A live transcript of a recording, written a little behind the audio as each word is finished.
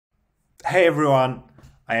Hey everyone,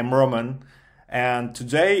 I am Roman, and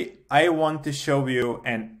today I want to show you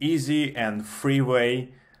an easy and free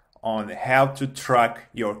way on how to track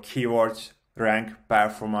your keywords rank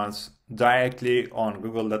performance directly on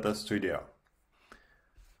Google Data Studio.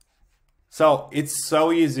 So it's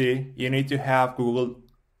so easy. You need to have Google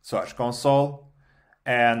Search Console,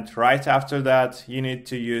 and right after that you need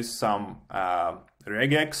to use some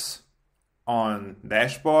Regex on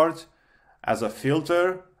dashboard as a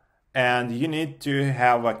filter, and you need to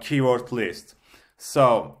have a keyword list.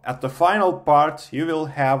 So at the final part you will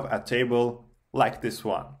have a table like this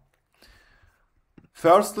one.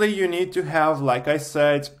 Firstly, you need to have, like I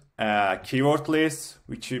said, a keyword list,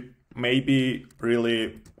 which may be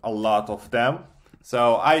really a lot of them.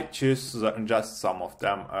 So I choose just some of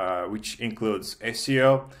them, which includes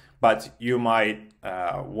SEO, but you might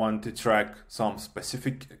want to track some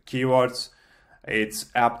specific keywords. It's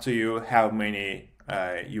up to you how many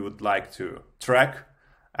you would like to track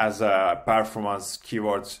as a performance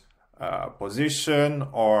keywords position,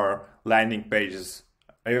 or landing pages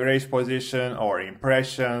average position, or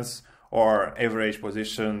impressions, or average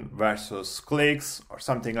position versus clicks, or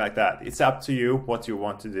something like that. It's up to you what you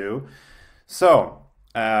want to do. So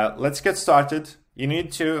let's get started. You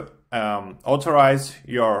need to authorize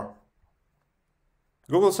your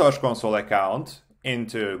Google Search Console account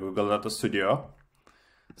into Google Data Studio.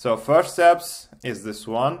 So first steps is this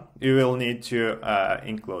one. You will need to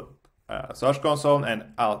include Search Console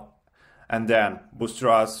and then Booster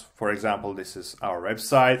Us. For example, this is our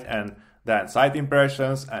website, and then site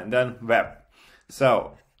impressions, and then web.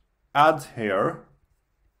 So add here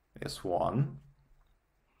is one.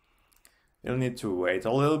 You'll need to wait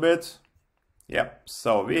a little bit. Yep,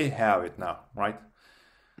 so we have it now, right?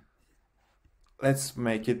 Let's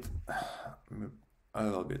make it a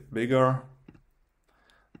little bit bigger.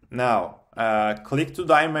 Now, click to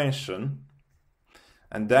dimension,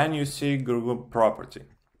 and then you see Google property.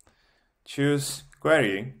 Choose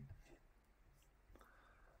query,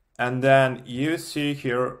 and then you see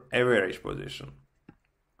here average position.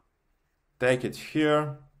 Take it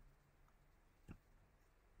here.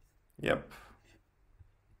 Yep.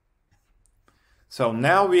 So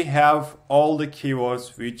now we have all the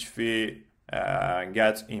keywords which we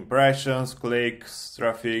get impressions, clicks,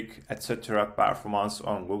 traffic, etc. performance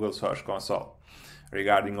on Google Search Console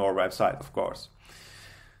regarding our website, of course.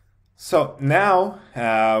 So now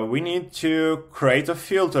we need to create a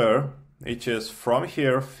filter, which is from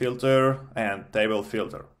here, filter and table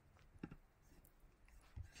filter.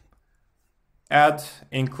 Add,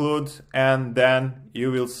 include, and then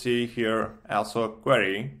you will see here also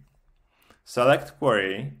query. Select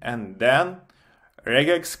query, and then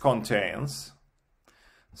regex contains.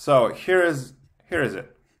 So here is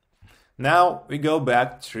it. Now we go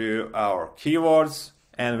back to our keywords,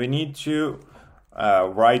 and we need to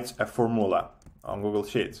write a formula on Google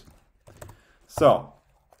Sheets. So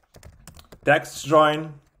text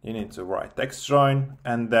join, you need to write text join,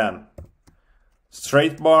 and then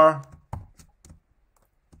straight bar.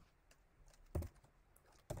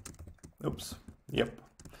 Oops. Yep.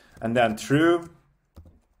 And then true.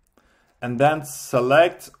 And then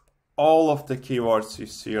select all of the keywords you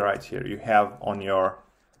see right here you have on your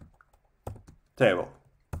table.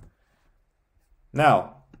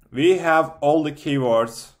 Now we have all the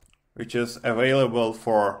keywords which is available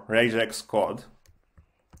for regex code.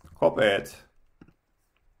 Copy it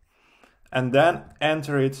and then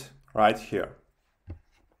enter it right here.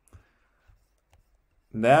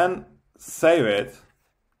 Then save it.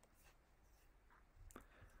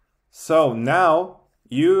 So now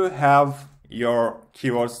you have your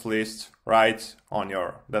keywords list right on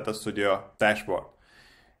your Data Studio dashboard.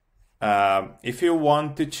 If you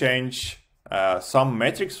want to change some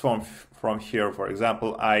metrics from here, for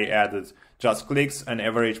example, I added just clicks and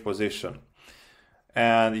average position.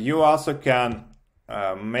 And you also can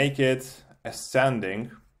make it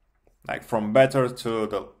ascending, like from better to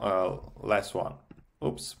the less one.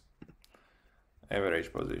 Oops.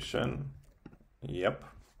 Average position. Yep.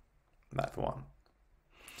 That one.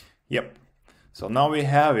 Yep. So now we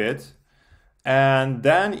have it. And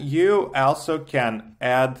then you also can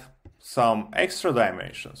add some extra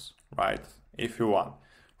dimensions, right? If you want.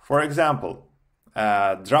 For example,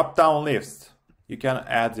 drop down list. You can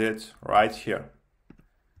add it right here.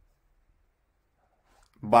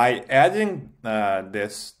 By adding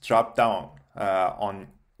this drop down on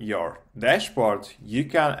your dashboard, you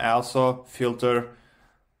can also filter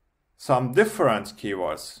some different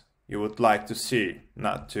keywords you would like to see,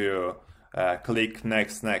 not to click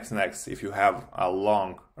next if you have a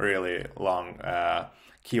really long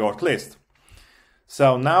keyword list.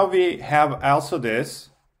 So now we have also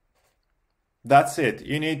this, that's it.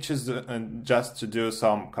 You need just to do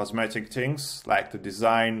some cosmetic things like the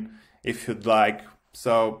design if you'd like.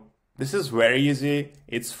 So this is very easy.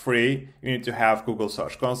 It's free. You need to have Google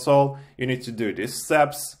Search Console. You need to do these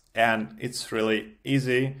steps, and it's really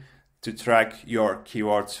easy to track your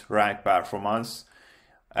keyword rank performance.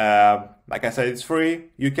 Like I said, it's free.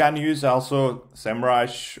 You can use also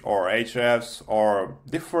SEMrush or Ahrefs or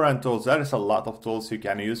different tools. There is a lot of tools you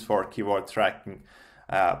can use for keyword tracking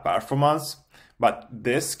performance. But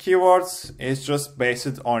this keywords is just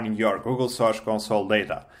based on your Google Search Console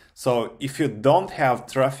data. So if you don't have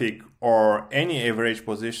traffic or any average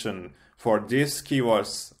position for these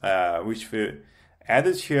keywords which we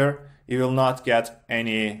added here, you will not get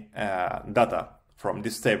any data from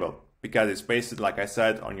this table because it's based, like I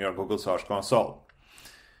said, on your Google Search Console.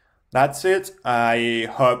 That's it. I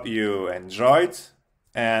hope you enjoyed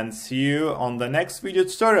and see you on the next video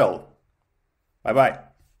tutorial. Bye bye.